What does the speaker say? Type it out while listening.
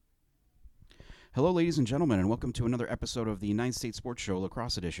Hello, ladies and gentlemen, and welcome to another episode of the United States Sports Show,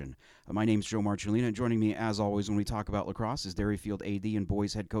 Lacrosse Edition. My name's Joe Marchilena, and joining me, as always, when we talk about lacrosse is Derryfield AD and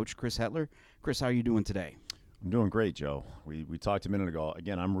boys head coach Chris Hettler. Chris, how are you doing today? I'm doing great, Joe. We talked a minute ago.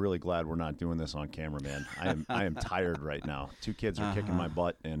 Again, I'm really glad we're not doing this on camera, man. I am tired right now. Two kids are kicking my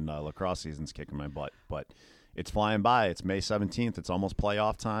butt, and lacrosse season's kicking my butt. But it's flying by. It's May 17th. It's almost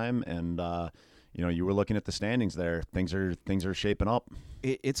playoff time, and you were looking at the standings there. Things are shaping up.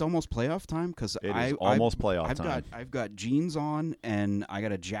 It's almost playoff time because playoff time. I've got jeans on and I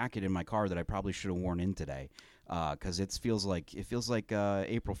got a jacket in my car that I probably should have worn in today because it feels like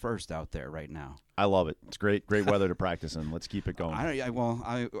April 1st out there right now. I love it. It's great weather to practice in. Let's keep it going. I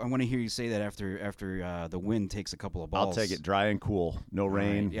want to hear you say that after the wind takes a couple of balls. I'll take it. Dry and cool. No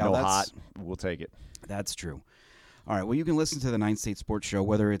rain. No hot. We'll take it. That's true. All right, well, you can listen to the Ninth State Sports Show,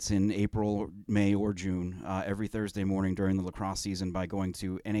 whether it's in April, May, or June, every Thursday morning during the lacrosse season by going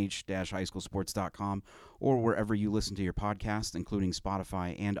to nh-highschoolsports.com or wherever you listen to your podcast, including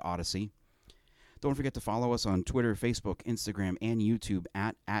Spotify and Odyssey. Don't forget to follow us on Twitter, Facebook, Instagram, and YouTube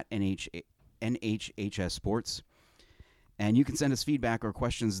at NHHS Sports. And you can send us feedback or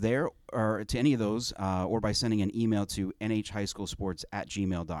questions there or to any of those or by sending an email to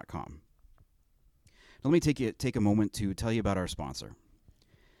nhhighschoolsports@gmail.com. Let me take a moment to tell you about our sponsor.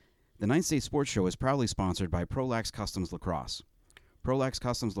 The Ninth State Sports Show is proudly sponsored by Prolax Customs Lacrosse. Prolax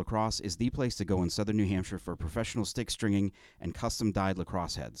Customs Lacrosse is the place to go in southern New Hampshire for professional stick stringing and custom-dyed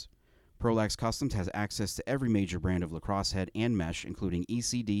lacrosse heads. Prolax Customs has access to every major brand of lacrosse head and mesh, including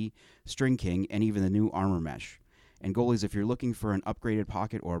ECD, String King, and even the new Armor Mesh. And goalies, if you're looking for an upgraded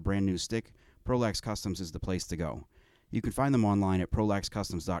pocket or a brand new stick, Prolax Customs is the place to go. You can find them online at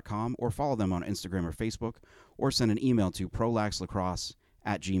prolaxcustoms.com or follow them on Instagram or Facebook or send an email to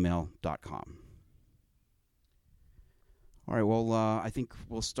prolaxlacrosse@gmail.com. All right, well, I think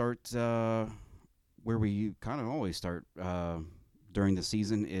we'll start where we kind of always start during the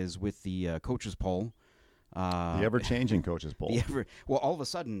season is with the coaches poll. The ever-changing coaches poll. Well, all of a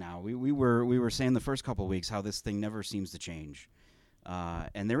sudden now, we were saying the first couple of weeks how this thing never seems to change.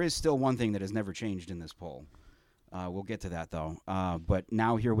 And there is still one thing that has never changed in this poll. We'll get to that, though. But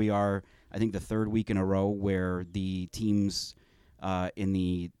now here we are, I think the third week in a row where the teams in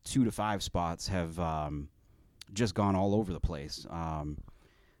the 2 to 5 spots have just gone all over the place.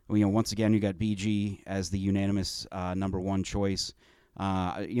 Once again, you got BG as the unanimous number one choice.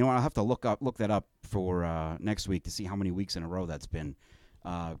 I'll have to look that up for next week to see how many weeks in a row that's been,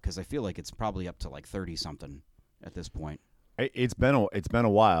 because I feel like it's probably up to like 30-something at this point. It's been a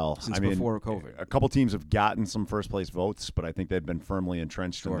while. Since before COVID. A couple teams have gotten some first place votes, but I think they've been firmly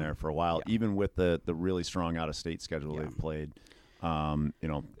entrenched in there for a while, even with the really strong out of state schedule they've played.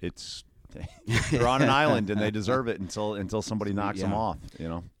 It's they're on an island and they deserve it until somebody knocks them off.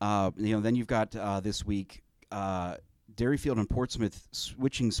 Then you've got this week Derryfield and Portsmouth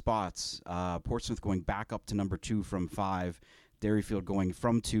switching spots. Portsmouth going back up to number 2 from 5. Derryfield going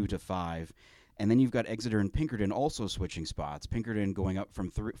from 2 to 5. And then you've got Exeter and Pinkerton also switching spots. Pinkerton going up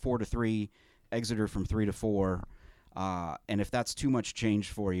from 4 to 3, Exeter from 3 to 4. And if that's too much change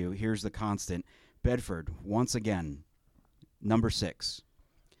for you, here's the constant. Bedford, once again, number 6.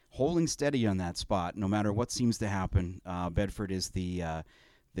 Holding steady on that spot, no matter what seems to happen. Bedford is the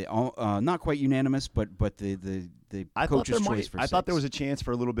not quite unanimous, but the coach's choice for 6. I thought there was a chance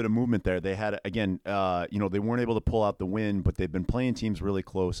for a little bit of movement there. They had they weren't able to pull out the win, but they've been playing teams really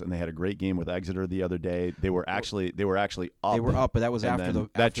close, and they had a great game with Exeter the other day. They were actually up. They were up, but that was after the.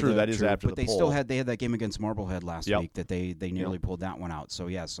 That is after the poll. But they still had that game against Marblehead last week that they nearly pulled that one out. So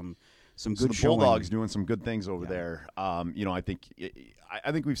yeah, some good showing. The Bulldogs doing some good things over there. I think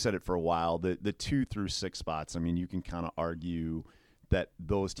we've said it for a while. The 2 through 6 spots. I mean, you can kind of argue that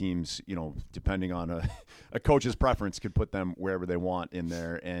those teams, depending on a coach's preference, could put them wherever they want in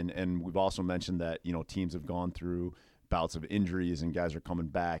there. And we've also mentioned that, teams have gone through bouts of injuries and guys are coming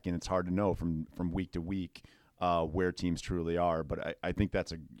back, and it's hard to know from week to week where teams truly are. But I think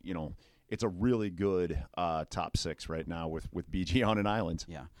that's it's a really good top 6 right now with BG on an island.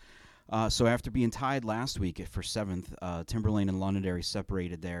 Yeah. So after being tied last week for 7th, Timberlane and Londonderry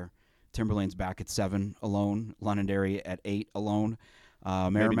separated there. Timberlane's back at 7 alone, Londonderry at 8 alone.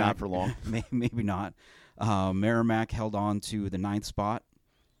 Merrimack, maybe not for long. Maybe not. Merrimack held on to the 9th spot,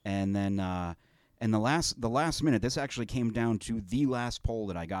 and then the last minute, this actually came down to the last poll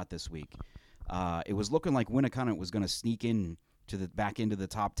that I got this week. It was looking like Winnicott was going to sneak in back into the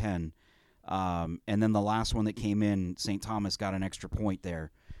top 10, and then the last one that came in, St. Thomas got an extra point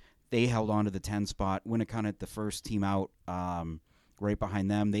there. They held on to the 10 spot. Winnicott, the first team out, right behind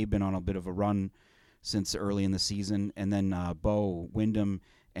them. They've been on a bit of a run since early in the season. And then Bow, Wyndham,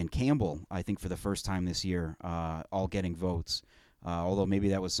 and Campbell, I think for the first time this year, all getting votes. Although maybe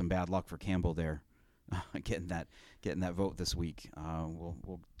that was some bad luck for Campbell there, getting that vote this week.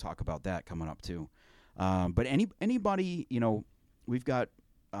 We'll talk about that coming up too. But anybody, we've got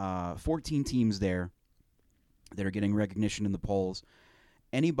 14 teams there that are getting recognition in the polls.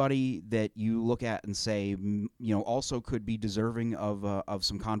 Anybody that you look at and say, also could be deserving of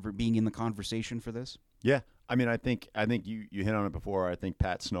some being in the conversation for this? Yeah, I mean, I think you hit on it before. I think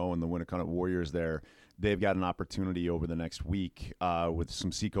Pat Snow and the Winnicott Warriors there, they've got an opportunity over the next week with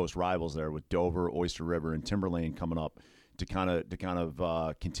some Seacoast rivals there, with Dover, Oyster River, and Timberlane coming up to kind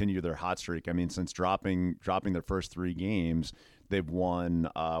of continue their hot streak. I mean, since dropping their first 3 games, they've won,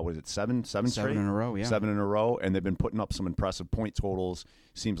 seven straight? 7 in a row, yeah. 7 in a row, and they've been putting up some impressive point totals.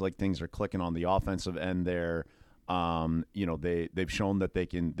 Seems like things are clicking on the offensive end there. They've shown that they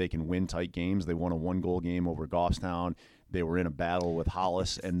can win tight games. They won a 1-goal game over Goffstown. They were in a battle with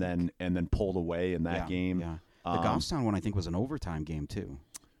Hollis and then pulled away in that game. Yeah. The Goffstown one, I think, was an overtime game too,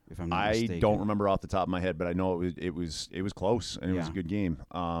 if I'm not mistaken. I don't remember off the top of my head, but I know it was close and it was a good game.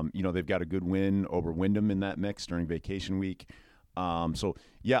 They've got a good win over Wyndham in that mix during vacation week.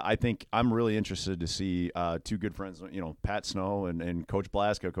 I think I'm really interested to see 2 good friends, Pat Snow and Coach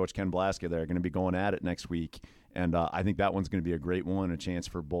Ken Blaska. They're going to be going at it next week, and I think that one's going to be a great one, a chance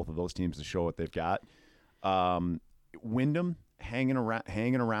for both of those teams to show what they've got. Wyndham hanging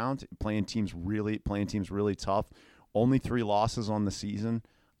around, playing teams really tough. Only 3 losses on the season.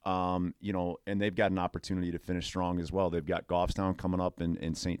 And they've got an opportunity to finish strong as well. They've got Goffstown coming up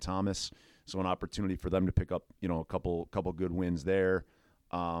in St. Thomas. So an opportunity for them to pick up, a couple good wins there.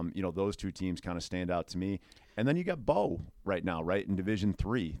 Those 2 teams kind of stand out to me. And then you got Bow right now, right in Division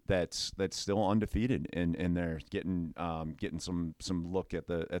 3. That's still undefeated, and they're getting some look at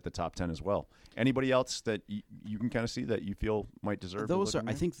the top 10 as well. Anybody else that you can kind of see that you feel might deserve?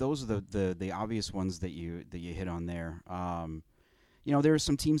 I think those are the obvious ones that you hit on there. There are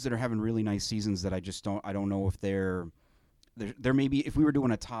some teams that are having really nice seasons that I don't know if they're maybe, if we were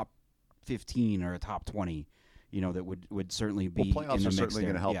doing a top 15 or a top 20, that would certainly be playoffs in the are certainly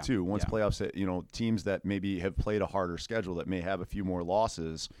going to help too. Once playoffs, teams that maybe have played a harder schedule that may have a few more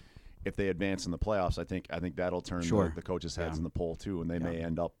losses, if they advance in the playoffs, I think that'll turn the coaches' heads in the poll too, and they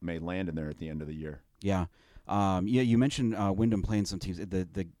may land in there at the end of the year. Yeah, you mentioned Wyndham playing some teams.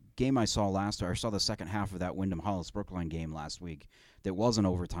 The game I saw I saw the second half of that Wyndham Hollis Brookline game last week. That was an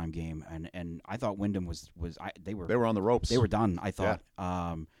overtime game, and I thought Wyndham they were on the ropes. They were done. I thought.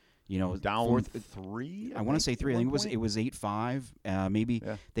 Down 3. I want to say 3. I think it was 8-5. Maybe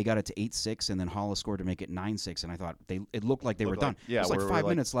they got it to 8-6, and then Hollis scored to make it 9-6. And I thought it looked like they were done. Yeah, it was like 5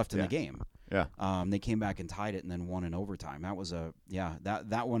 minutes left in the game. Yeah. They came back and tied it, and then won in overtime. That was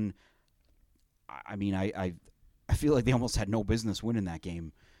that one. I mean, I feel like they almost had no business winning that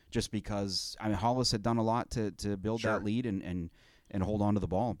game, just because Hollis had done a lot to build that lead and hold on to the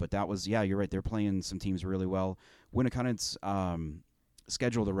ball. But that was you're right. They're playing some teams really well. Winnicott's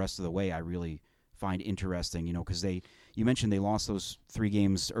schedule the rest of the way I really find interesting, because you mentioned they lost those 3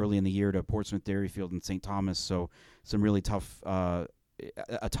 games early in the year to Portsmouth, Dairyfield, and St. Thomas, so some really tough a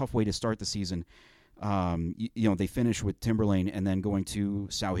tough way to start the season. They finish with Timberlane and then going to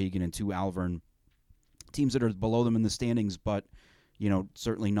Souhegan and to Alvern, teams that are below them in the standings, but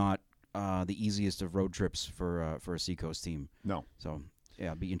certainly not the easiest of road trips for a Seacoast team. No. So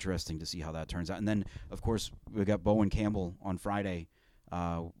it'd be interesting to see how that turns out. And then of course we got Bow and Campbell on Friday.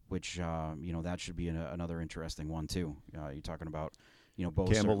 Which that should be another interesting one too. You're talking about Bo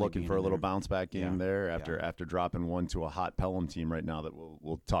Campbell looking for a little bounce back game there after dropping one to a hot Pelham team right now that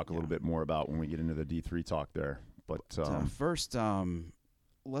we'll talk a little bit more about when we get into the D3 talk there. But first,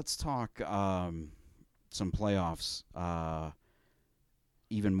 let's talk some playoffs.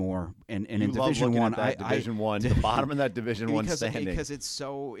 Even more, and in Division 1, Division 1, the bottom of that Division 1 standing, because it's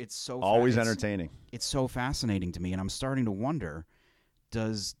so always entertaining. It's so fascinating to me, and I'm starting to wonder.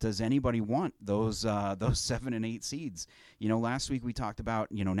 Does anybody want those 7 and 8 seeds? Last week we talked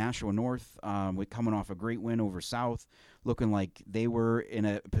about Nashua North with coming off a great win over South, looking like they were in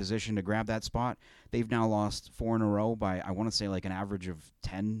a position to grab that spot. They've now lost 4 in a row by I want to say like an average of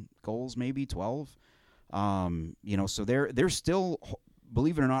 10 goals, maybe 12. So they're still,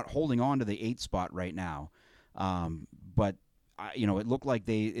 believe it or not, holding on to the 8th spot right now. But it looked like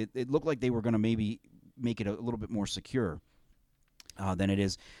they were going to maybe make it a little bit more secure. Than it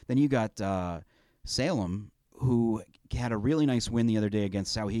is. Then you got Salem, who had a really nice win the other day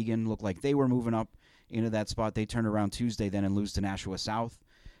against Souhegan. Looked like they were moving up into that spot. They turned around Tuesday then and lose to Nashua South.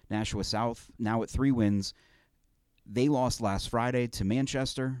 Nashua South now at 3 wins. They lost last Friday to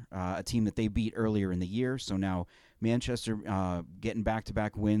Manchester, a team that they beat earlier in the year. So now Manchester getting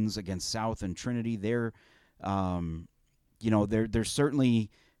back-to-back wins against South and Trinity. They're certainly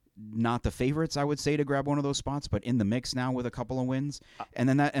not the favorites, I would say, to grab one of those spots, but in the mix now with a couple of wins. And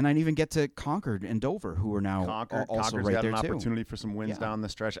then I'd even get to Concord and Dover, who are now also Concord's right got there an too. opportunity for some wins down the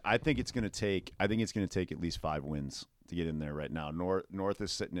stretch. I think it's going to take at least 5 wins to get in there right now. North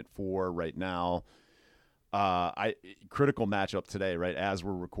is sitting at 4 right now. Critical matchup today, right? As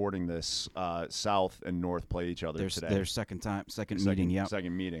we're recording this, South and North play each other today. Their second meeting. Yeah,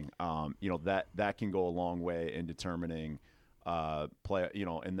 second meeting. That can go a long way in determining play.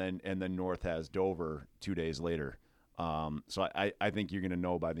 And then North has Dover 2 days later. So I think you're going to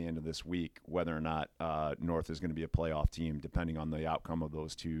know by the end of this week whether or not North is going to be a playoff team, depending on the outcome of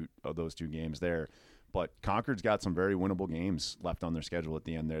those two games there. But Concord's got some very winnable games left on their schedule at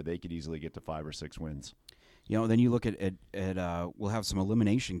the end there. They could easily get to 5 or 6 wins. Then you look at we'll have some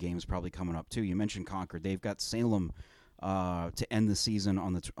elimination games probably coming up too. You mentioned Concord; they've got Salem to end the season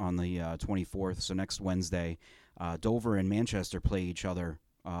on the 24th. So next Wednesday, Dover and Manchester play each other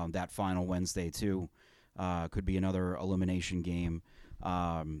that final Wednesday too. Could be another elimination game.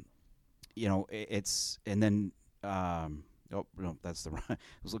 It's and then oh no, that's the I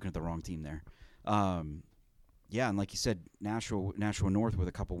was looking at the wrong team there. And like you said, Nashua North with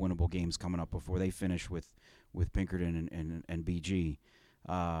a couple winnable games coming up before they finish with Pinkerton and BG,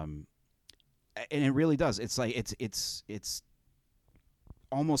 and it really does. It's like it's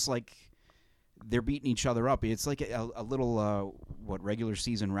almost like they're beating each other up. It's like a little regular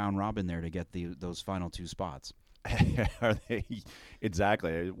season round robin there to get those final 2 spots. Are they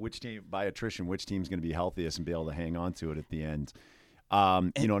exactly? Which team by attrition? Which team's going to be healthiest and be able to hang on to it at the end?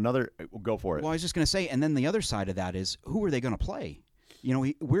 Another go for it. Well, I was just going to say, and then the other side of that is who are they going to play?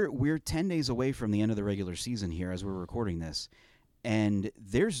 We're 10 days away from the end of the regular season here as we're recording this, and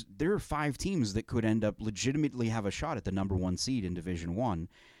there are 5 teams that could end up legitimately have a shot at the number 1 seed in Division I,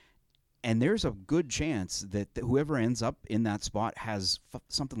 and there's a good chance that whoever ends up in that spot has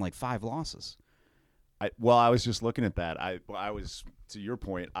something like 5 losses. I was just looking at that. I was, to your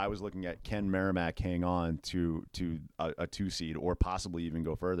point, I was looking at can Merrimack hang on to a 2 seed or possibly even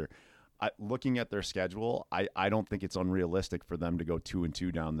go further. Looking at their schedule, I don't think it's unrealistic for them to go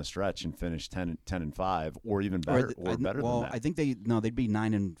 2-2 down the stretch and finish 10-5 or even better better than that. I think they'd be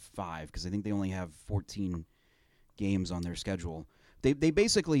 9-5 because I think they only have 14 games on their schedule. They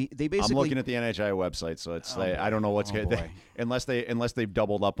basically. I'm looking at the NHI website, so it's I don't know what's good unless they've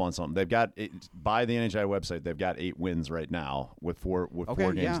doubled up on something. They've got by the NHI website, they've got 8 wins right now with 4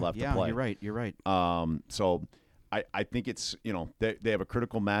 games left to play. You're right. So I think it's they have a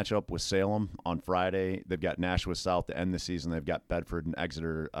critical matchup with Salem on Friday. They've got Nashua South to end the season. They've got Bedford and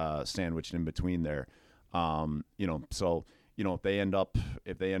Exeter sandwiched in between there. So. If they end up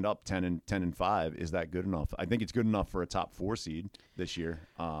 10-5, is that good enough? I think it's good enough for a top 4 seed this year.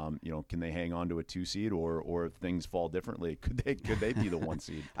 Can they hang on to a 2 seed, or if things fall differently, could they be the 1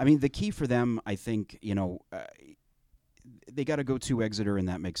 seed? I mean, the key for them, I think, they got to go to Exeter in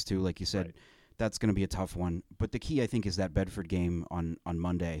that mix too. Like you said, right. That's going to be a tough one. But the key, I think, is that Bedford game on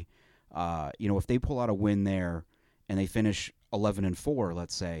Monday. If they pull out a win there and they finish 11-4,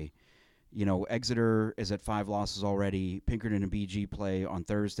 let's say. Exeter is at 5 losses already. Pinkerton and BG play on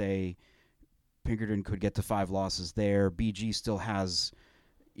Thursday. Pinkerton could get to 5 losses there. BG still has,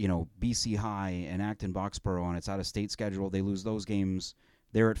 BC High and Acton Boxborough on its out-of-state schedule. They lose those games.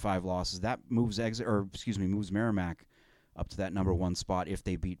 They're at 5 losses. That moves moves Merrimack up to that number 1 spot if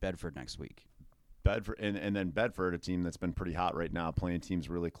they beat Bedford next week. Bedford and then Bedford, a team that's been pretty hot right now, playing teams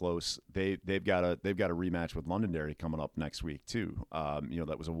really close. They've got a rematch with Londonderry coming up next week too.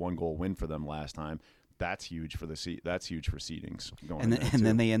 That was a 1-goal win for them last time. That's huge for that's huge for seedings.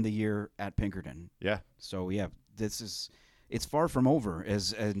 Then they end the year at Pinkerton. Yeah. So it's far from over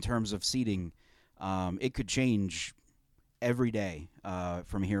as in terms of seeding. It could change every day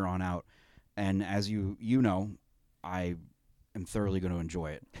from here on out. And as you know, I am thoroughly going to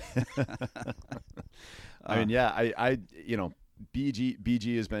enjoy it.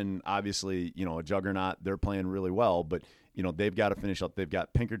 BG has been obviously, a juggernaut. They're playing really well, but they've got to finish up. They've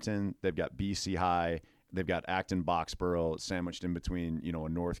got Pinkerton, they've got BC High, they've got Acton Boxborough sandwiched in between, a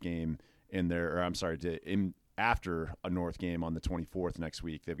North game after a North game on the 24th next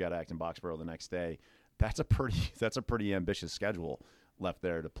week. They've got Acton Boxborough the next day. That's a pretty ambitious schedule left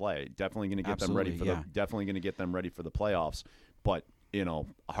there to play. Definitely going to get them ready for the playoffs, but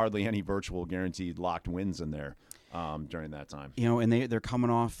hardly any virtual guaranteed locked wins in there during that time. And they're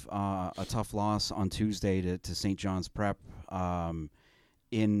coming off a tough loss on Tuesday to St. John's Prep,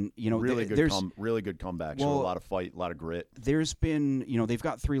 in really good, there's really good comeback. Well, so a lot of fight, a lot of grit. There's been they've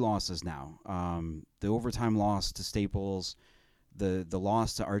got 3 losses now. The overtime loss to Staples, the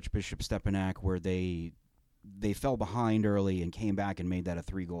loss to Archbishop Stepanak, where they fell behind early and came back and made that a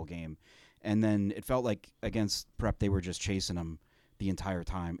 3-goal game, and then it felt like against Prep they were just chasing them the entire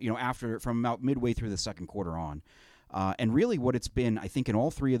time. From about midway through the second quarter on, and really what it's been, I think in all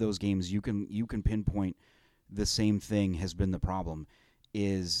 3 of those games, you can pinpoint the same thing has been the problem.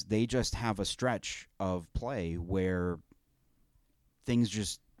 Is they just have a stretch of play where things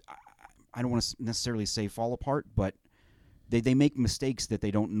just, I don't want to necessarily say fall apart, but they make mistakes that they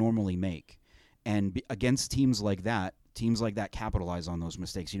don't normally make. And against teams like that capitalize on those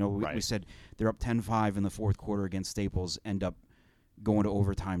mistakes. Right. We said they're up 10-5 in the fourth quarter against Staples, end up going to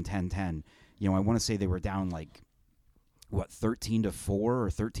overtime 10-10. I want to say they were down 13-4 or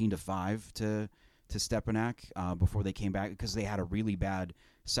 13-5 to Stepanak before they came back, because they had a really bad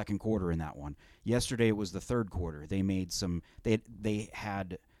second quarter in that one. Yesterday it was the third quarter. They made they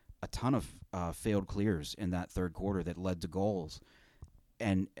had a ton of failed clears in that third quarter that led to goals.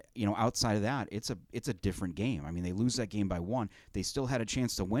 And outside of that, it's a different game. I mean, they lose that game by 1. They still had a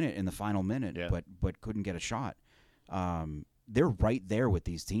chance to win it in the final minute, but couldn't get a shot. They're right there with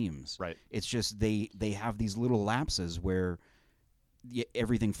these teams. Right. It's just they have these little lapses where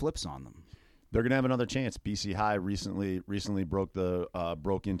everything flips on them. They're going to have another chance. BC High recently broke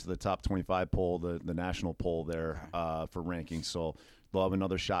into the top 25 poll, the national poll there for rankings. So they'll have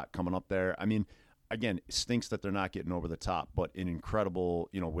another shot coming up there. I mean, again, it stinks that they're not getting over the top, but an incredible,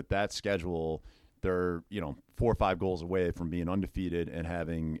 with that schedule, they're 4 or 5 goals away from being undefeated and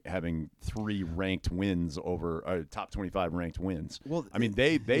having 3 ranked wins over top 25 ranked wins. Well, I mean,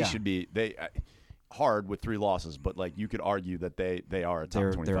 they should be hard with 3 losses, but you could argue that they are a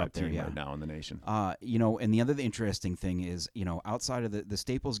top 25 team right now in the nation. And the other interesting thing is, outside of the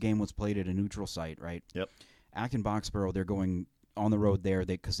Staples game was played at a neutral site, right? Yep. Acton Boxborough, they're going on the road there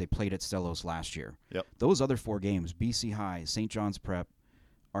because they played at Stellos last year. Yep. Those other 4 games, BC High, St. John's Prep,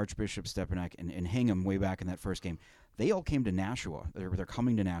 Archbishop Stepanak, and Hingham way back in that first game, they all came to Nashua. They're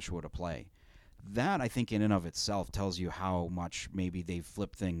coming to Nashua to play. That, I think, in and of itself tells you how much maybe they've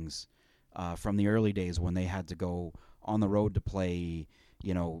flipped things from the early days when they had to go on the road to play,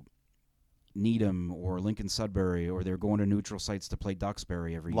 Needham or Lincoln Sudbury, or they're going to neutral sites to play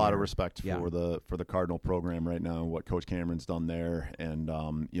Duxbury every year. A lot of respect for the Cardinal program right now and what Coach Cameron's done there. And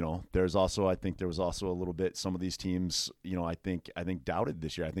there's also, I think there was also a little bit, some of these teams, I think doubted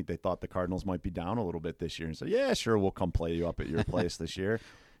this year. I think they thought the Cardinals might be down a little bit this year and said, yeah, sure, we'll come play you up at your place this year.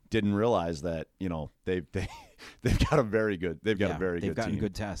 Didn't realize that they've got a very good a very good team. They've gotten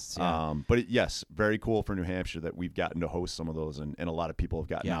good tests. Yeah. But yes, very cool for New Hampshire that we've gotten to host some of those, and a lot of people have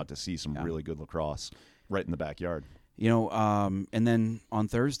gotten out to see some really good lacrosse right in the backyard. And then on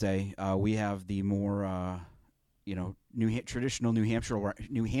Thursday we have the more traditional New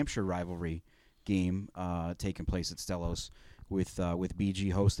Hampshire rivalry game taking place at Stellos with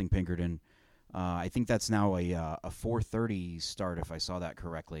BG hosting Pinkerton. I think that's now a 4:30 start, if I saw that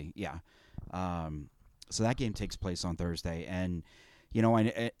correctly. Yeah. So that game takes place on Thursday, and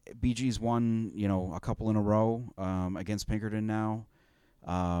BG's won a couple in a row against Pinkerton now.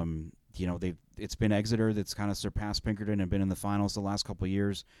 It's been Exeter that's kind of surpassed Pinkerton and been in the finals the last couple of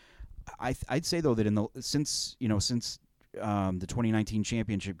years. I'd say though that since the 2019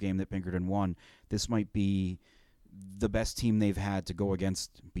 championship game that Pinkerton won, this might be the best team they've had to go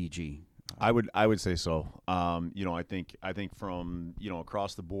against BG. I would say so. I think from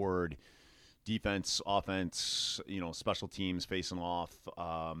across the board, defense, offense, special teams facing off.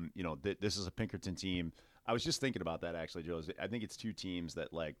 This is a Pinkerton team. I was just thinking about that actually, Joe. I think it's 2 teams that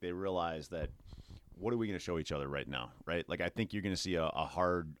they realize that what are we going to show each other right now, right? I think you're going to see a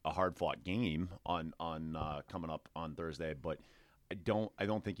hard fought game on coming up on Thursday, but I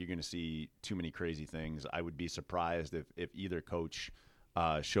don't think you're going to see too many crazy things. I would be surprised if either coach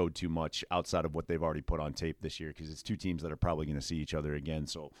showed too much outside of what they've already put on tape this year, because it's 2 teams that are probably going to see each other again.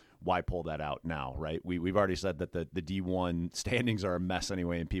 So why pull that out now, right? We've already said that the D1 standings are a mess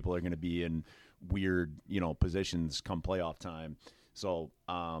anyway, and people are going to be in weird positions come playoff time. So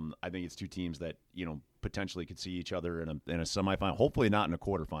I think it's 2 teams that potentially could see each other in a semifinal. Hopefully not in a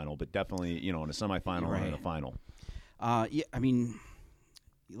quarterfinal, but definitely in a semifinal or in a final. Yeah, I mean,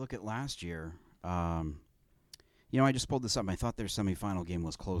 you look at last year. I just pulled this up. I thought their semifinal game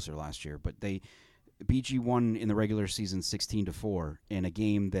was closer last year, but BG won in the regular season 16-4 in a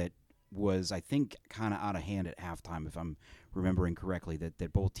game that was, I think, kind of out of hand at halftime, if I'm remembering correctly,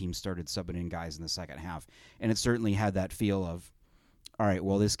 that both teams started subbing in guys in the second half. And it certainly had that feel of, all right,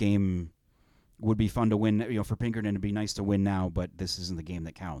 well, this game, would be fun to win. For Pinkerton, it'd be nice to win now, but this isn't the game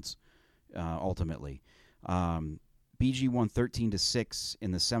that counts ultimately. BG won 13-6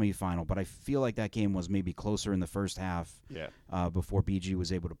 in the semifinal, but I feel like that game was maybe closer in the first half before BG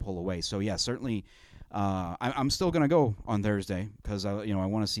was able to pull away. So, yeah, certainly I'm still going to go on Thursday because, I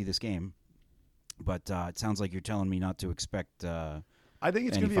want to see this game. But it sounds like you're telling me not to expect I think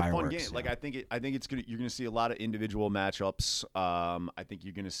it's going to be a fun game. Yeah. Like I think it's going. You're going to see a lot of individual matchups. I think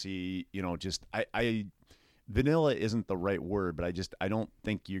you're going to see, vanilla isn't the right word, but I don't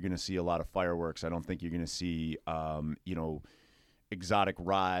think you're going to see a lot of fireworks. I don't think you're going to see, exotic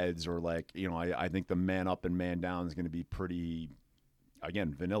rides or I think the man up and man down is going to be pretty,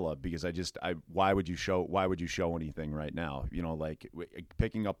 again, vanilla because why would you show anything right now?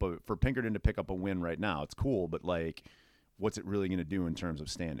 Picking up for Pinkerton to pick up a win right now, it's cool, but what's it really going to do in terms of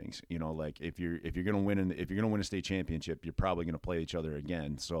standings? If you're going to win a state championship, you're probably going to play each other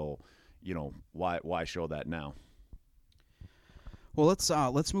again. So, why show that now? Well,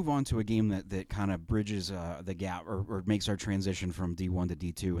 let's move on to a game that kind of bridges the gap or makes our transition from D1 to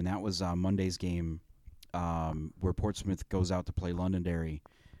D2, and that was Monday's game where Portsmouth goes out to play Londonderry,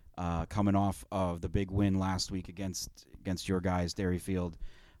 coming off of the big win last week against your guys, Derryfield.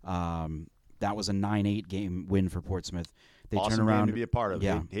 That was a 9-8 game win for Portsmouth. They awesome turn around game to be a part of.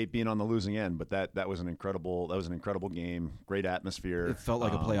 Yeah. Hate being on the losing end, but that was an incredible game. Great atmosphere. It felt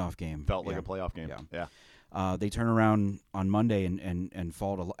like a playoff game. Felt like a playoff game. Yeah. They turn around on Monday and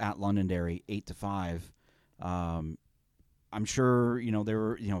fall at Londonderry 8-5. I'm sure there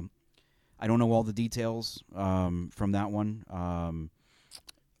were I don't know all the details from that one.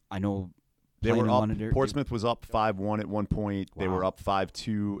 I know. They were up. Portsmouth was up 5-1 at one point. Wow. They were up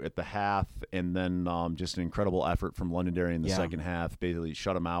 5-2 at the half, and then just an incredible effort from Londonderry in the second half. Basically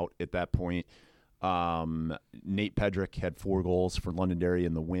shut them out at that point. Nate Pedrick had 4 goals for Londonderry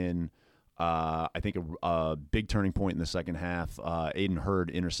in the win. I think a big turning point in the second half. Aiden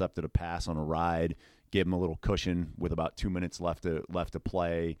Hurd intercepted a pass on a ride, gave him a little cushion with about 2 minutes left to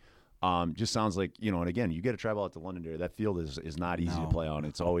play. Just sounds like, and again, you get to travel out to Londonderry. That field is not easy to play on.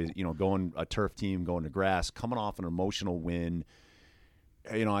 It's always, going a turf team, going to grass, coming off an emotional win.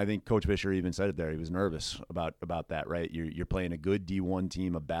 I think Coach Fisher even said it there. He was nervous about that, right? You're playing a good D1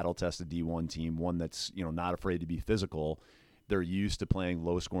 team, a battle-tested D1 team, one that's, not afraid to be physical. They're used to playing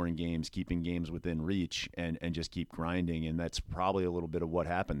low-scoring games, keeping games within reach, and just keep grinding. And that's probably a little bit of what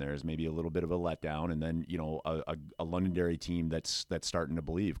happened there is maybe a little bit of a letdown. And then, a Londonderry team that's starting to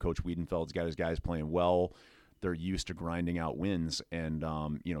believe. Coach Wiedenfeld's got his guys playing well. They're used to grinding out wins and,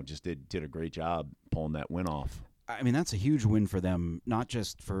 just did a great job pulling that win off. I mean, that's a huge win for them, not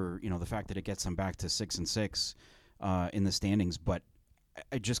just for, the fact that it gets them back to 6-6 in the standings, but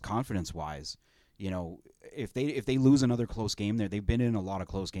just confidence-wise. If they lose another close game there, they've been in a lot of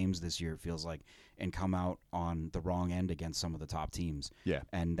close games this year, it feels like, and come out on the wrong end against some of the top teams. Yeah.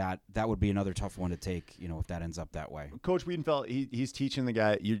 And that would be another tough one to take, if that ends up that way. Coach Wiedenfeld, he's teaching the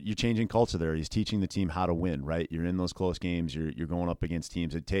guy, you're changing culture there. He's teaching the team how to win, right? You're in those close games, you're going up against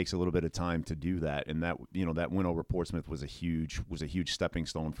teams. It takes a little bit of time to do that. And that, that win over Portsmouth was a huge stepping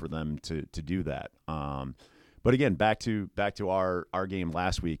stone for them to do that. But again, back to our game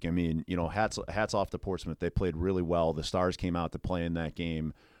last week. I mean, hats off to Portsmouth. They played really well. The Stars came out to play in that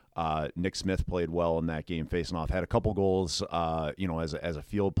game. Nick Smith played well in that game, facing off. Had a couple goals, as a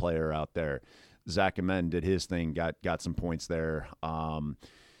field player out there. Zach Amen did his thing, got some points there.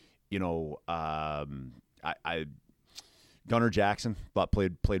 Gunnar Jackson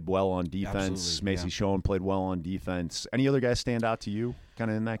played well on defense. Absolutely, Macy Schoen played well on defense. Any other guys stand out to you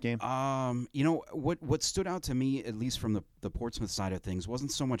kind of in that game? What stood out to me, at least from the Portsmouth side of things,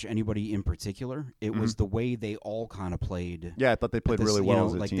 wasn't so much anybody in particular. It was the way they all kind of played. Yeah, I thought they played really well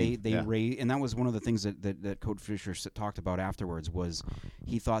as a team. They raised, and that was one of the things that Coach Fisher talked about afterwards was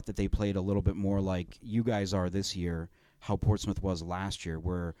he thought that they played a little bit more like you guys are this year, how Portsmouth was last year,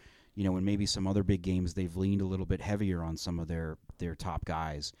 where in maybe some other big games they've leaned a little bit heavier on some of their top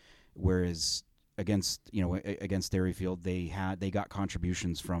guys, whereas against Derryfield they got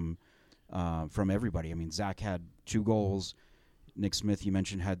contributions from everybody. I mean, Zach had 2 goals. Nick Smith, you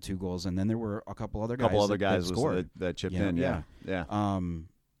mentioned, had 2 goals, and then there were a couple other guys that scored. that chipped in. Yeah.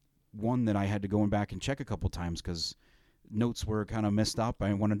 One that I had to go back and check a couple times because notes were kind of messed up.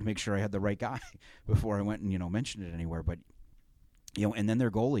 I wanted to make sure I had the right guy before I went and mentioned it anywhere, but. And then their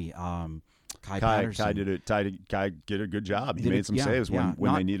goalie, Kai Patterson. Kai did a good job. He made some saves when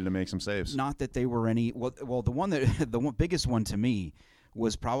they needed to make some saves. Not that they were any. Well, the biggest one to me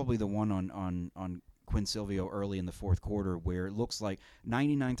was probably the one on Quinn Silvio early in the fourth quarter, where it looks like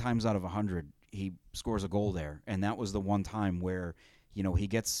 99 times out of 100 he scores a goal there, and that was the one time where he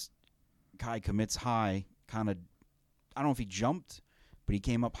gets Kai commits high, kind of, I don't know if he jumped, but he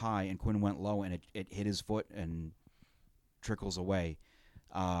came up high, and Quinn went low, and it hit his foot and trickles away.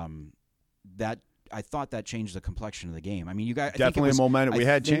 That I thought that changed the complexion of the game. I mean, you guys definitely a momentum. We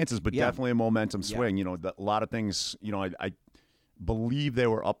had chances, but yeah. definitely a momentum swing. Yeah. A lot of things. I believe they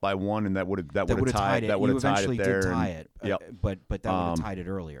were up by 1, and that would have tied it. That would have tied it there. Did tie it. Yep. But that would have tied it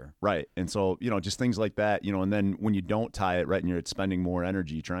earlier. Right. And so just things like that. And then when you don't tie it, right, and you're spending more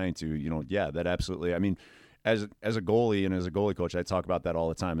energy trying to, that absolutely. I mean, as a goalie and as a goalie coach, I talk about that all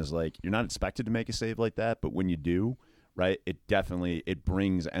the time. Is like you're not expected to make a save like that, but when you do. Right, it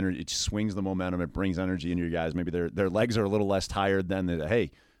brings energy. It swings the momentum. It brings energy into your guys. Maybe their legs are a little less tired. Then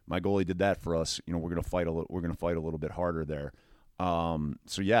hey, my goalie did that for us. We're gonna fight a little bit harder there.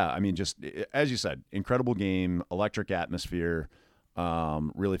 So yeah, I mean, just as you said, incredible game, electric atmosphere,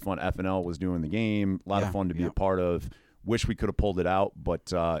 really fun. FNL was doing the game. A lot of fun to be a part of. Wish we could have pulled it out,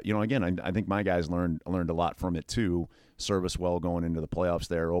 but again, I think my guys learned a lot from it too. Serve us well going into the playoffs.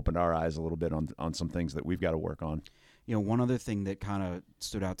 There opened our eyes a little bit on some things that we've got to work on. One other thing that kind of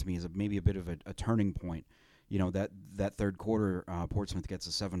stood out to me is maybe a bit of a turning point. That third quarter, Portsmouth gets a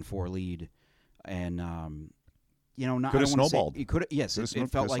 7-4 lead, and not could have snowballed. It could. Yes,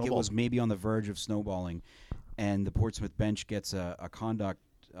 it felt like it was maybe on the verge of snowballing, and the Portsmouth bench gets a conduct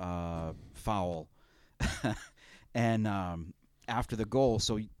foul, and after the goal,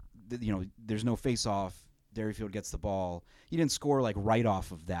 so there's no face-off. Derryfield gets the ball. He didn't score like right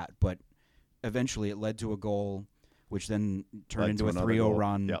off of that, but eventually it led to a goal, which then turned into a 3-0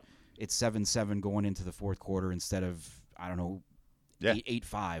 run. Yep. It's 7-7 going into the fourth quarter instead of, I don't know,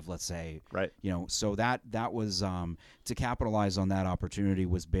 8-5, let's say. Right. So that was to capitalize on that opportunity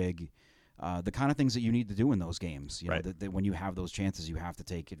was big. The kind of things that you need to do in those games. Right. That when you have those chances, you have to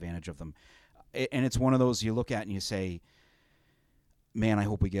take advantage of them. And it's one of those you look at and you say, man, I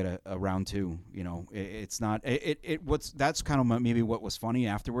hope we get a round 2. It's not that's kind of maybe what was funny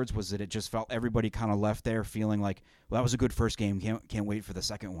afterwards was that it just felt everybody kind of left there feeling like, well, that was a good first game. Can't wait for the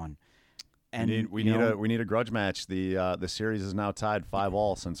second one. And we need a grudge match. The series is now tied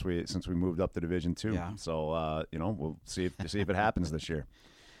 5-5 since we moved up to Division 2. Yeah. So we'll see if it happens this year.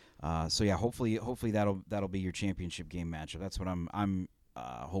 So yeah, hopefully that'll be your championship game matchup. That's what I'm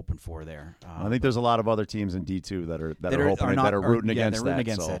hoping for there. I think there's a lot of other teams in D2 that are rooting against that. They're rooting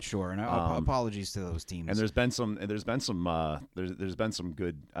against that, sure. And apologies to those teams. And there's been some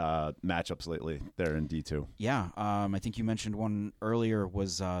good matchups lately there in D2. Yeah, I think you mentioned one earlier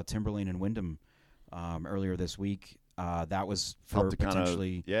was Timberlane and Wyndham earlier this week. That was for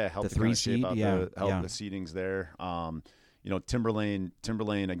potentially the 3 seed. The seedings there.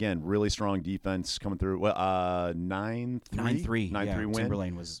 Timberlane again, really strong defense coming through. 9-3 win.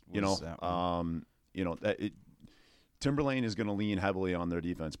 Timberlane was Timberlane is going to lean heavily on their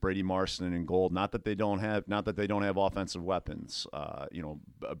defense. Brady Marston in goal. Not that they don't have offensive weapons.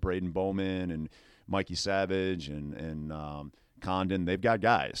 Braden Bowman and Mikey Savage and Condon. They've got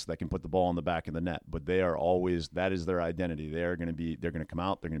guys that can put the ball in the back of the net, but that is their identity. They're going to come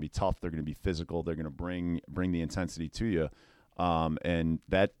out. They're going to be tough. They're going to be physical. They're going to bring the intensity to you. And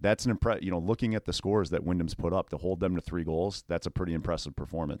that's an looking at the scores that Wyndham's put up to hold them to 3 goals. That's a pretty impressive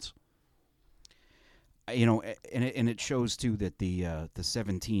performance. And it shows too that the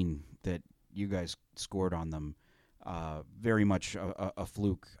 17 that you guys scored on them, very much a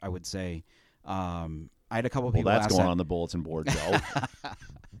fluke, I would say. I had a couple of people. That's going on the bulletin board, Joe.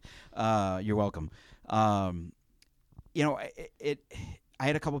 You're welcome. I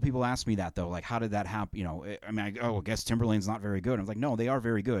had a couple of people ask me that though, like, how did that happen? I guess Timberlane's not very good. I was like, no, they are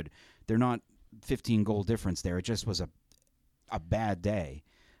very good. They're not 15 goal difference there. It just was a bad day.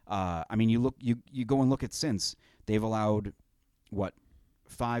 You go and look at since they've allowed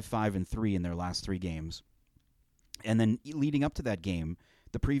 5, and 3 in their last 3 games, and then leading up to that game,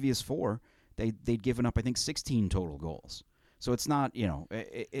 the previous 4. They'd given up, I think, 16 total goals. So it's not,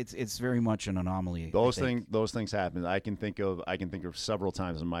 it's very much an anomaly. Those things happen. I can think of several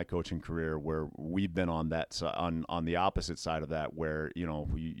times in my coaching career where we've been on that on the opposite side of that, where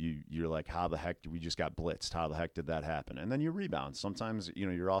you're like, how the heck we just got blitzed? How the heck did that happen? And then you rebound. Sometimes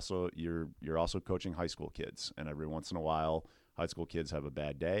you're also coaching high school kids, and every once in a while, high school kids have a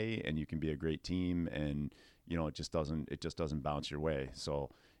bad day, and you can be a great team, and it just doesn't bounce your way.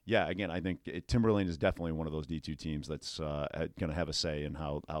 So. Yeah, again, I think Timberlane is definitely one of those D2 teams that's going to have a say in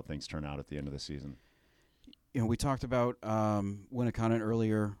how things turn out at the end of the season. We talked about Winnicott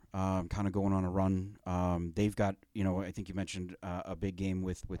earlier, kind of going on a run. They've got, I think you mentioned a big game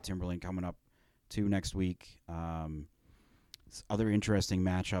with Timberlane coming up too next week. Other interesting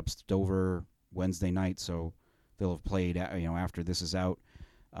matchups, Dover Wednesday night, so they'll have played, after this is out.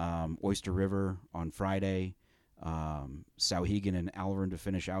 Oyster River on Friday, Sauhegan and Alvern to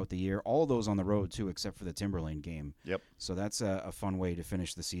finish out the year. All of those on the road, too, except for the Timberlane game. Yep. So that's a fun way to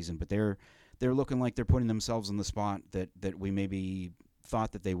finish the season. But they're looking like they're putting themselves in the spot that we maybe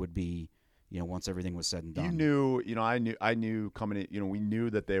thought that they would be, once everything was said and done. I knew coming in, we knew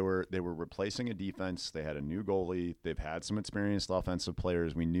that they were replacing a defense. They had a new goalie. They've had some experienced offensive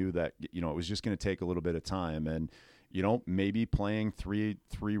players. We knew that, it was just going to take a little bit of time. And, maybe playing three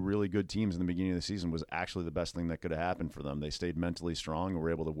really good teams in the beginning of the season was actually the best thing that could have happened for them. They stayed mentally strong and were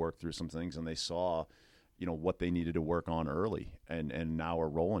able to work through some things, and they saw, what they needed to work on early, and now are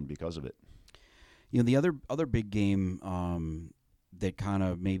rolling because of it. The other big game that kind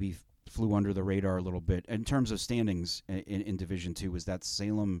of maybe flew under the radar a little bit in terms of standings in Division II was that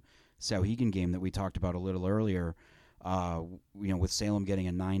Salem-Sauhegan game that we talked about a little earlier. With Salem getting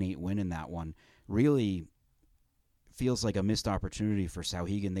a 9-8 win in that one, really feels like a missed opportunity for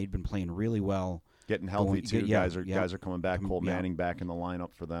Sauhegan. They'd been playing really well, getting healthy too. Guys are coming back. Cole Manning back in the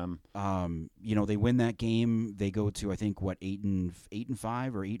lineup for them. They win that game. They go to, I think,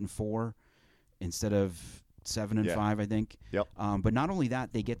 8-5 or 8-4 instead of 7-5, I think. Yep. But not only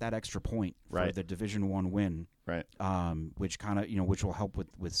that, they get that extra point for the Division I win, right? Which kind of which will help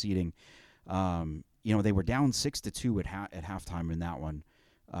with seeding. They were down 6-2 at halftime in that one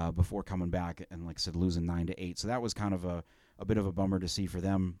before coming back and, like I said, losing 9-8. So that was kind of a bit of a bummer to see for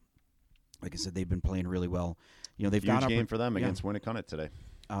them. Like I said, they've been playing really well. They've got a huge game for them against Winnicott today.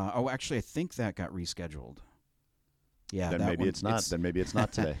 Actually, I think that got rescheduled. Yeah, then maybe it's not. Then maybe it's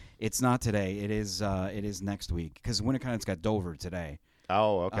not today. It's not today. It is next week because Winnicott's got Dover today.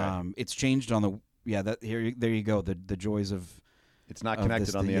 Oh, okay. It's changed on the there you go. The joys of. It's not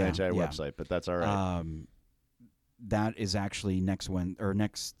connected on the NHI website, but that's all right. That is actually next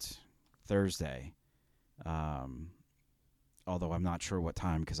Thursday. Although I'm not sure what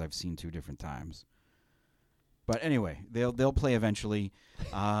time because I've seen two different times. But anyway, they'll play eventually.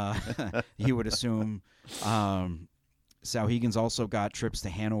 You would assume. Sauhegan's also got trips to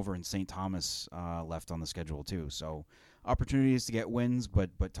Hanover and St. Thomas left on the schedule too. So opportunities to get wins, but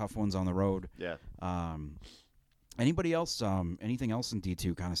tough ones on the road. Yeah. Anybody else? Anything else in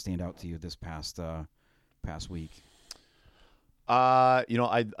D2 kind of stand out to you this past week?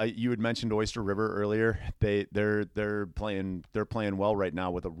 You had mentioned Oyster River earlier. They're playing well right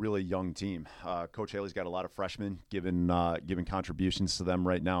now with a really young team. Coach Haley's got a lot of freshmen giving contributions to them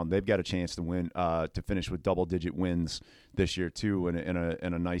right now, and they've got a chance to win to finish with double-digit wins this year too, and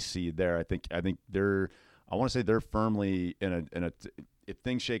a nice seed there. I think they're. I want to say they're firmly in a. If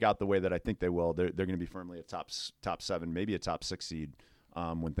things shake out the way that I think they will, they're going to be firmly a top 7, maybe a top 6 seed.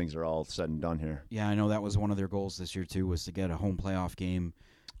 When things are all said and done here. Yeah, I know that was one of their goals this year, too, was to get a home playoff game.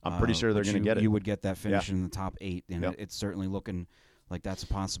 I'm pretty sure they're going to get it. You would get that finish in the top 8, and it's certainly looking like that's a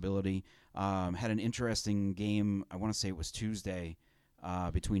possibility. Had an interesting game, I want to say it was Tuesday,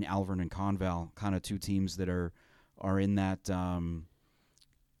 between Alvern and Conval, kind of two teams that are in that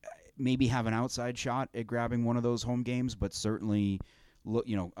maybe have an outside shot at grabbing one of those home games, but certainly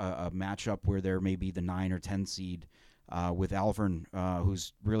a matchup where they're maybe the 9 or 10 seed. With Alvern,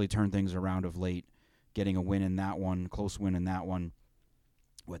 who's really turned things around of late, getting a win in that one, close win in that one.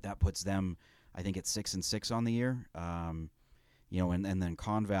 What that puts them, I think, at 6-6 on the year. And then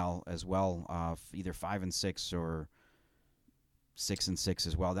Conval as well, either 5-6 or 6-6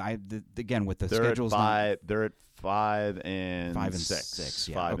 as well. Again, with the schedules, they're at 5 and 6.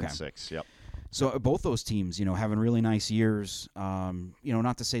 Yeah, 5 and 6. Yep. So both those teams, having really nice years.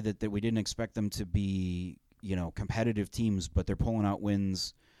 Not to say that we didn't expect them to be. Competitive teams, but they're pulling out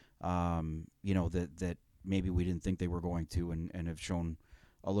wins, that maybe we didn't think they were going to and have shown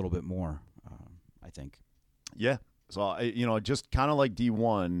a little bit more, I think. Yeah. So, just kind of like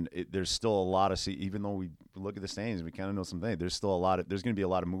D1, there's still a lot of, even though we look at the standings, we kind of know something, there's going to be a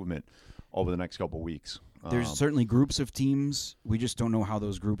lot of movement over the next couple of weeks. There's certainly groups of teams. We just don't know how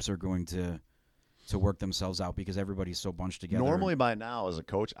those groups are going to work themselves out because everybody's so bunched together. Normally by now as a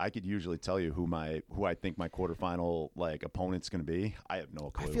coach, I could usually tell you who I think my quarterfinal opponent's going to be. I have no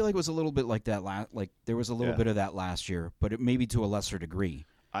clue. I feel like it was a little bit like that there was a little bit of that last year, but it maybe to a lesser degree.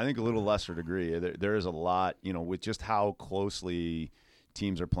 I think a little lesser degree. There is a lot, with just how closely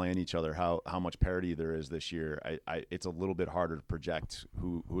teams are playing each other, how much parity there is this year. It's a little bit harder to project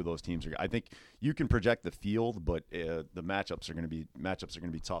who those teams are. I think you can project the field, but the matchups are going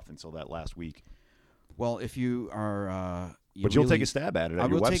to be tough until that last week. Well, if you are, you'll take a stab at it on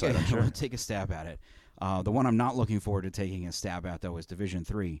your website, I'm sure. I will take a stab at it. The one I'm not looking forward to taking a stab at, though, is Division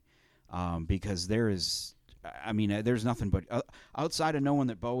III, because there is I mean, there's nothing but outside of knowing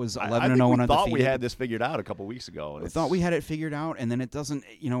that Bo is 11-0 undefeated. undefeated. Thought we had this figured out a couple weeks ago. I thought we had it figured out, and then it doesn't.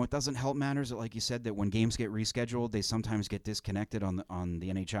 It doesn't help matters that, like you said, that when games get rescheduled, they sometimes get disconnected on the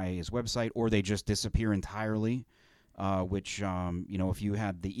NHIA's website, or they just disappear entirely. Which if you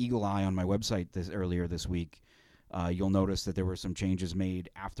had the eagle eye on my website earlier this week, you'll notice that there were some changes made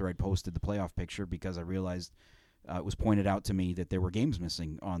after I posted the playoff picture because I realized it was pointed out to me that there were games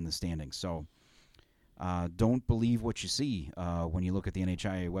missing on the standings. So don't believe what you see when you look at the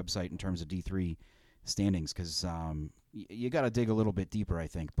NHIA website in terms of D3 standings, because you got to dig a little bit deeper, I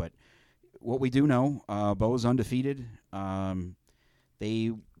think. But what we do know, Bo's undefeated.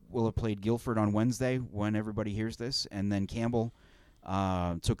 They will have played Guilford on Wednesday when everybody hears this, and then Campbell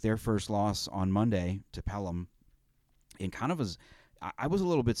took their first loss on Monday to Pelham. And kind of I was a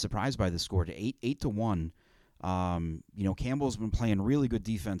little bit surprised by the score to 8-1. Campbell's been playing really good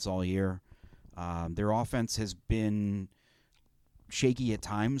defense all year. Their offense has been shaky at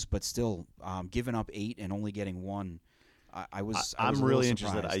times, but still giving up 8 and only getting 1. I'm really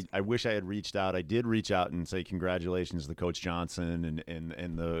interested. I wish I had reached out. I did reach out and say congratulations to Coach Johnson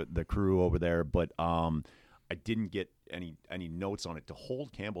and the crew over there, but I didn't get any notes on it. To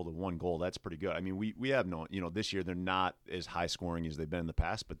hold Campbell to 1 goal, that's pretty good. I mean, we have this year they're not as high scoring as they've been in the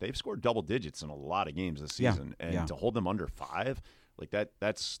past, but they've scored double digits in a lot of games this season, and to hold them under 5 like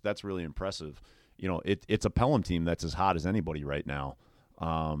that's really impressive. It's a Pelham team that's as hot as anybody right now.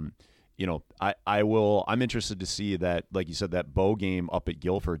 I'm interested to see that, like you said, that Bo game up at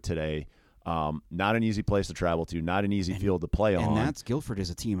Guilford today. Not an easy place to travel to, not an easy field to play on. And Guilford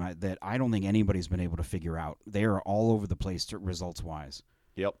is a team that I don't think anybody's been able to figure out. They are all over the place results wise.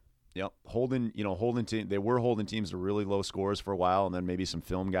 Yep. Holding team. They were holding teams to really low scores for a while, and then maybe some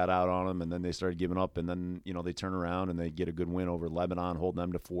film got out on them, and then they started giving up, and then they turn around and they get a good win over Lebanon, holding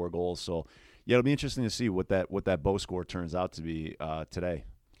them to 4 goals. So yeah, it'll be interesting to see what that Bo score turns out to be today.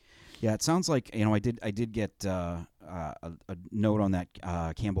 Yeah, it sounds like I did get a note on that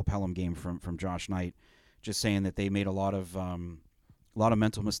Campbell Pelham game from Josh Knight, just saying that they made a lot of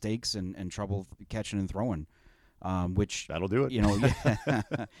mental mistakes and trouble catching and throwing, which that'll do it.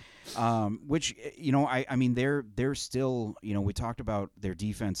 Which I mean they're still we talked about their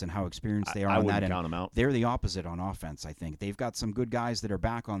defense and how experienced they are on that. Count them out. They're the opposite on offense. I think they've got some good guys that are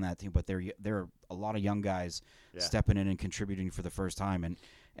back on that team, but there are a lot of young guys stepping in and contributing for the first time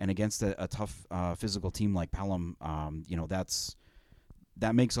and against a tough physical team like Pelham,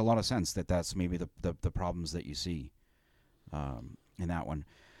 that makes a lot of sense. That's maybe the problems that you see in that one.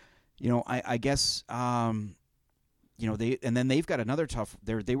 I guess they've got another tough.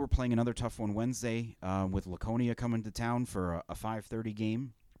 They were playing another tough one Wednesday with Laconia coming to town for a 5:30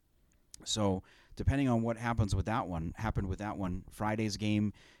 game. So depending on what happened with that one, Friday's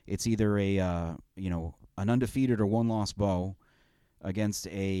game, it's either an undefeated or 1-loss Bo against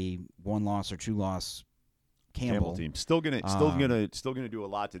a 1-loss or 2-loss Campbell team. Still gonna do a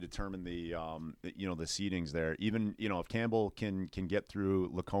lot to determine the seedings there. Even if Campbell can get through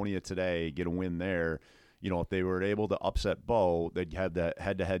Laconia today, get a win there. If they were able to upset Bo, they'd have that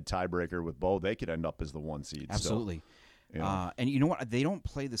head-to-head tiebreaker with Bo. They could end up as the 1 seed. Absolutely. So, and you know what? They don't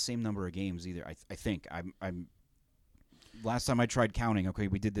play the same number of games either. I think I'm. Last time I tried counting,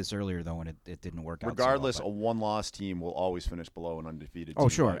 we did this earlier though, and it didn't work out. Regardless, so well, a 1-loss team will always finish below an undefeated team. Oh,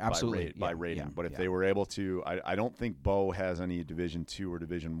 sure, absolutely. By rating. Yeah, but if they were able to, I don't think Bo has any Division II or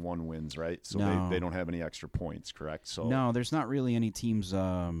Division I wins, right? So they don't have any extra points, correct? So no, there's not really any teams.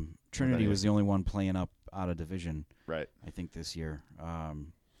 Trinity was the only one playing up out of division, right? I think this year.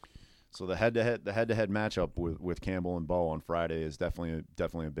 So the head-to-head matchup with Campbell and Bo on Friday is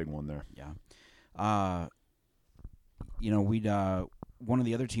definitely a big one there. Yeah. One of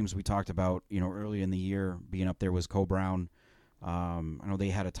the other teams we talked about, early in the year being up there was Co-Brown. I know they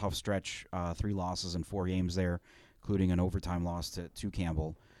had a tough stretch, 3 losses in 4 games there, including an overtime loss to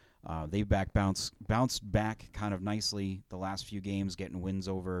Campbell. They bounced back kind of nicely the last few games, getting wins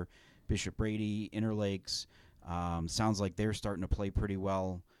over Bishop Brady, Interlakes. Sounds like they're starting to play pretty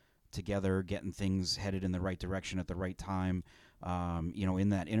well together, getting things headed in the right direction at the right time. In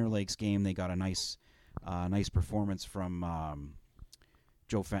that Interlakes game, they got a nice performance from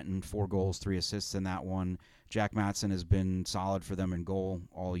Joe Fenton, 4 goals, 3 assists in that one. Jack Matson has been solid for them in goal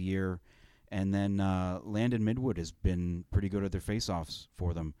all year. And then Landon Midwood has been pretty good at their faceoffs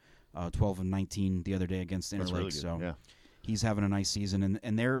for them, 12 and 19 the other day against Interlakes. Really so yeah. He's having a nice season,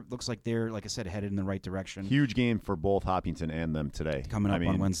 and looks like they're, like I said, headed in the right direction. Huge game for both Hopkinton and them today. Coming up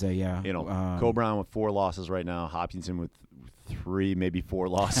on Wednesday, yeah. Co-Brown with 4 losses right now, Hopkinton with 3, maybe 4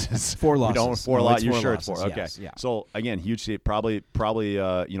 losses. 4 losses. You're sure it's 4. Losses, Okay. yes, yeah. So again, huge seed. Probably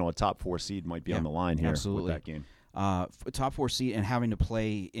a top 4 seed might be on the line here with that game. Top 4 seed and having to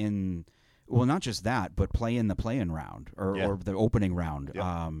play in, well, not just that, but play in the play-in round or the opening round.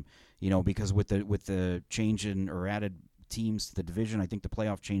 Yep. Because with the change in or added teams to the division, I think the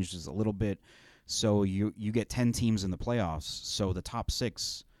playoff changes a little bit. So you get 10 teams in the playoffs. So the top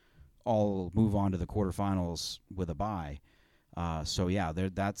 6 all move on to the quarterfinals with a bye.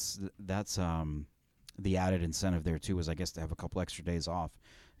 That's the added incentive there too, is I guess to have a couple extra days off,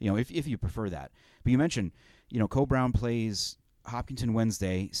 if you prefer that. But you mentioned, Co-Brown plays Hopkinton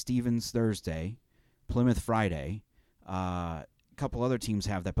Wednesday, Stevens Thursday, Plymouth Friday. A couple other teams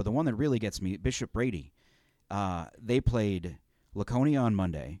have that, but the one that really gets me, Bishop Brady, they played Laconia on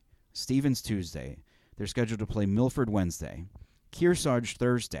Monday, Stevens Tuesday. They're scheduled to play Milford Wednesday, Kearsarge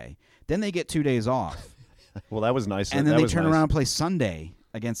Thursday. Then they get 2 days off. Well, that was nice. And then they turn around and play Sunday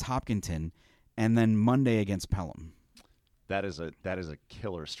against Hopkinton, and then Monday against Pelham. That is a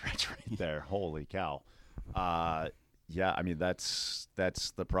killer stretch right there. Holy cow. Yeah, I mean that's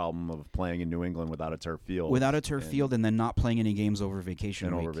the problem of playing in New England without a turf field. Without a turf field, and then not playing any games over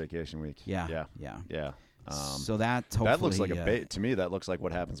vacation week. Over vacation week. Yeah. So that hopefully, looks like to me that looks like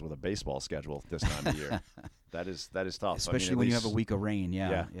what happens with a baseball schedule this time of year. That is tough, especially when you have a week of rain.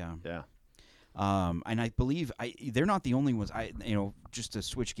 Yeah. And I believe they're not the only ones. Just to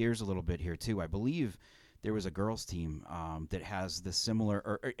switch gears a little bit here too. I believe there was a girls team that has the similar,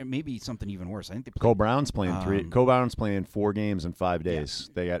 or maybe something even worse. I think they played, Co-Brown's playing 3. Co-Brown's playing 4 games in 5 days.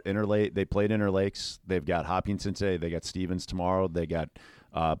 Yeah. They got They played Interlakes. They've got Hopkinton today. They got Stevens tomorrow. They got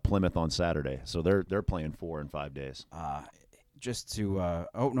Plymouth on Saturday. So they're playing 4 in 5 days. Just to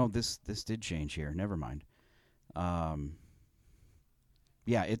this did change here. Never mind.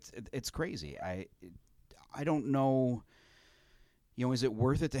 It's crazy. I don't know. Is it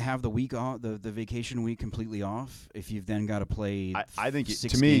worth it to have the week off, the vacation week completely off if you've then got to play? I think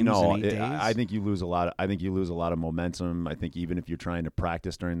 6 to me, games no. in 8 days? I think you lose a lot. I think you lose a lot of momentum. I think even if you're trying to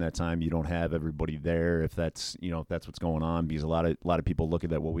practice during that time, you don't have everybody there. If that's what's going on, because a lot of people look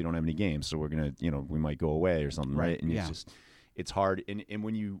at that. Well, we don't have any games, so we're gonna we might go away or something, right? And it's hard. And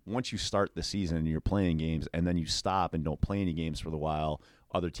once you start the season and you're playing games, and then you stop and don't play any games for a while,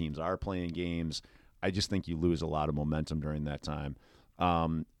 other teams are playing games. I just think you lose a lot of momentum during that time.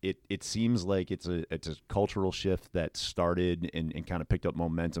 It seems like it's a cultural shift that started and kind of picked up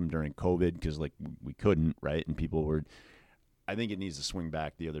momentum during COVID because we couldn't, right? And people were. I think it needs to swing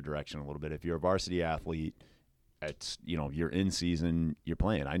back the other direction a little bit. If you're a varsity athlete, it's you're in season, you're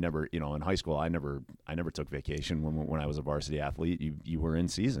playing. I never in high school I never took vacation when I was a varsity athlete. You were in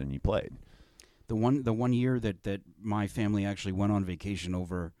season, you played. The one year that my family actually went on vacation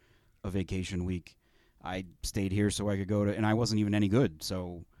over a vacation week, I stayed here so I could go to, and I wasn't even any good,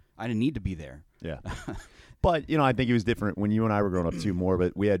 so I didn't need to be there. Yeah. But, I think it was different when you and I were growing up too more,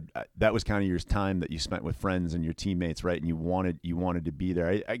 but we had, that was kind of your time that you spent with friends and your teammates, right? And you wanted to be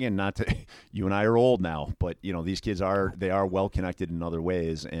there. Again, not to, you and I are old now, but these kids are well connected in other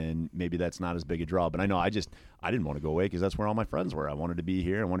ways, and maybe that's not as big a draw. But I know I didn't want to go away because that's where all my friends were. I wanted to be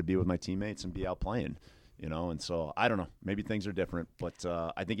here. I wanted to be with my teammates and be out playing. And so I don't know. Maybe things are different, but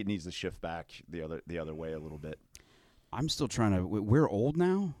I think it needs to shift back the other way a little bit. I'm still trying to. We're old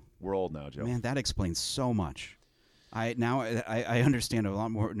now. We're old now, Joe. Man, that explains so much. I understand a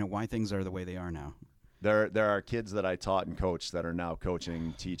lot more why things are the way they are now. There are kids that I taught and coached that are now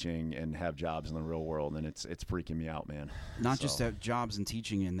coaching, teaching, and have jobs in the real world, and it's freaking me out, man. Not just have jobs and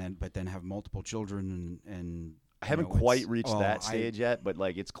teaching, but then have multiple children and. I haven't quite reached that stage yet, but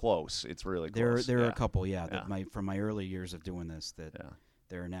it's close. It's really close. There are a couple, from my early years of doing this that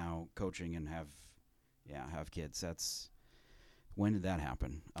they're now coaching and have kids. When did that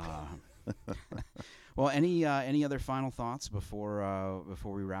happen? Well, any other final thoughts before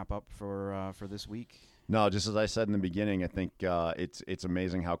we wrap up for this week? No, just as I said in the beginning, I think it's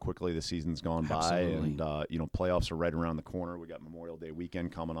amazing how quickly the season's gone by, and playoffs are right around the corner. We got Memorial Day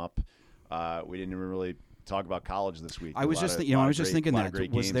weekend coming up. We didn't even really talk about college this week. I was just thinking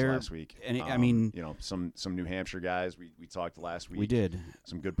that was there last week. Any, some New Hampshire guys we talked last week. We did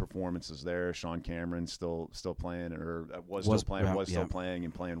some good performances there. Sean Cameron still playing, or was still playing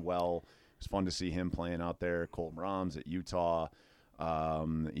and playing well. It was fun to see him playing out there. Colton Roms at Utah.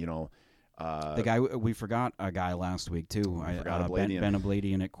 The guy we forgot a guy last week too. Ben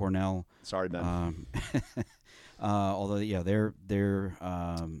Abladian at Cornell. Sorry, Ben. Although their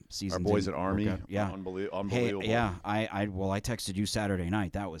season. Our boys at Army, unbelievable. Hey, yeah, I texted you Saturday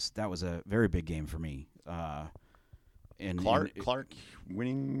night. That was a very big game for me. Clark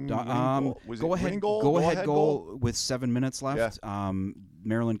winning goal. Was go it ahead winning goal? Go ahead goal with 7 minutes left. Yeah.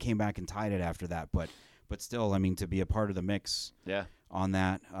 Maryland came back and tied it after that, but still, I mean, to be a part of the mix on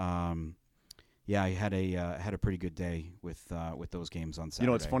that. I had a pretty good day with those games on Saturday.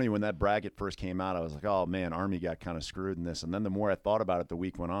 You know, it's funny, when that bracket first came out, I was like, oh man, Army got kind of screwed in this. And then the more I thought about it, the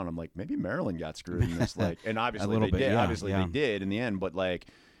week went on, I'm like, maybe Maryland got screwed in this. Like, and obviously they did. Obviously they did in the end, but like,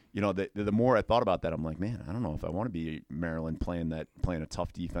 you know, the more I thought about that, I'm like, man, I don't know if I want to be Maryland playing a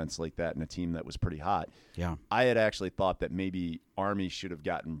tough defense like that in a team that was pretty hot. Yeah, I had actually thought that maybe Army should have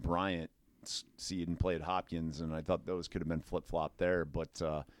gotten Bryant seed and played Hopkins, and I thought those could have been flip-flopped there, but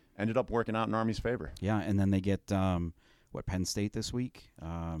ended up working out in Army's favor. Yeah, and then they get Penn State this week.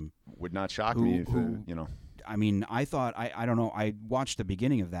 Would not shock me if you know. I mean, I thought I don't know. I watched the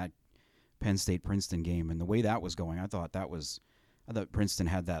beginning of that Penn State Princeton game, and the way that was going, I thought Princeton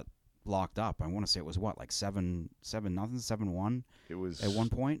had that locked up. I want to say it was like 7-0, 7-1. It was at one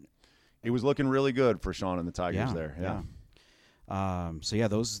point. It was looking really good for Sean and the Tigers there. Yeah.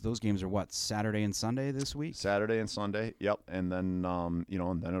 Those games are what, Saturday and Sunday this week? Saturday and Sunday. Yep. And then and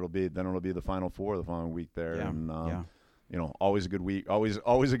then it'll be the Final Four the following week there. Yeah. And you know, always a good week. Always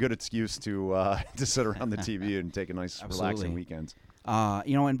a good excuse to sit around the TV and take a nice relaxing weekend.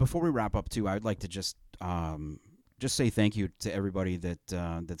 And before we wrap up too, I would like to just say thank you to everybody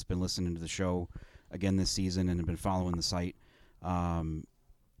that's been listening to the show again this season and have been following the site.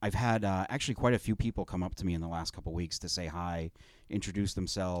 I've had actually quite a few people come up to me in the last couple weeks to say hi, introduce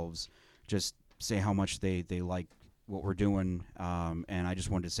themselves, just say how much they like what we're doing. And I just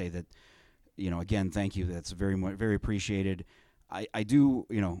wanted to say that, again, thank you. That's very appreciated. I do,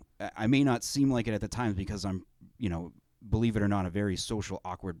 I may not seem like it at the times because I'm, believe it or not, a very social,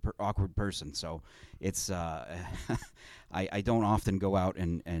 awkward person. So it's I don't often go out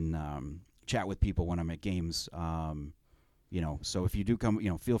and chat with people when I'm at games. So if you do come,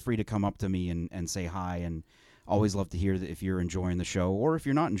 feel free to come up to me and say hi, and always love to hear that if you're enjoying the show or if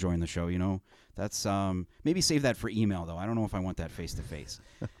you're not enjoying the show. That's maybe save that for email though. I don't know if I want that face to face.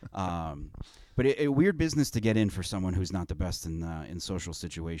 But a weird business to get in for someone who's not the best in social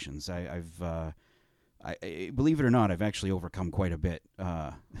situations. I believe it or not, I've actually overcome quite a bit.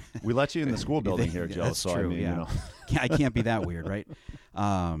 We let you in the school building here, Joe. That's so true, I mean, I can't be that weird, right?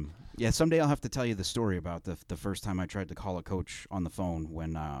 Someday I'll have to tell you the story about the first time I tried to call a coach on the phone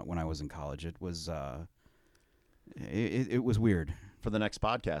when I was in college. It was it was weird. For the next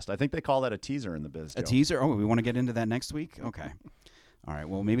podcast, I think they call that a teaser in the biz. A teaser? Oh, we want to get into that next week? Okay. All right.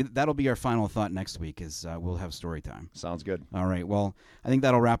 Well, maybe that'll be our final thought next week. Is we'll have story time. Sounds good. All right. Well, I think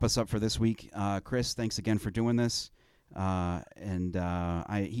that'll wrap us up for this week. Chris, thanks again for doing this.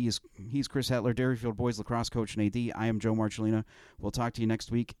 He's Chris Hettler, Dairyfield Boys lacrosse coach and AD. I am Joe Marchilena. We'll talk to you next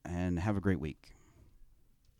week, and have a great week.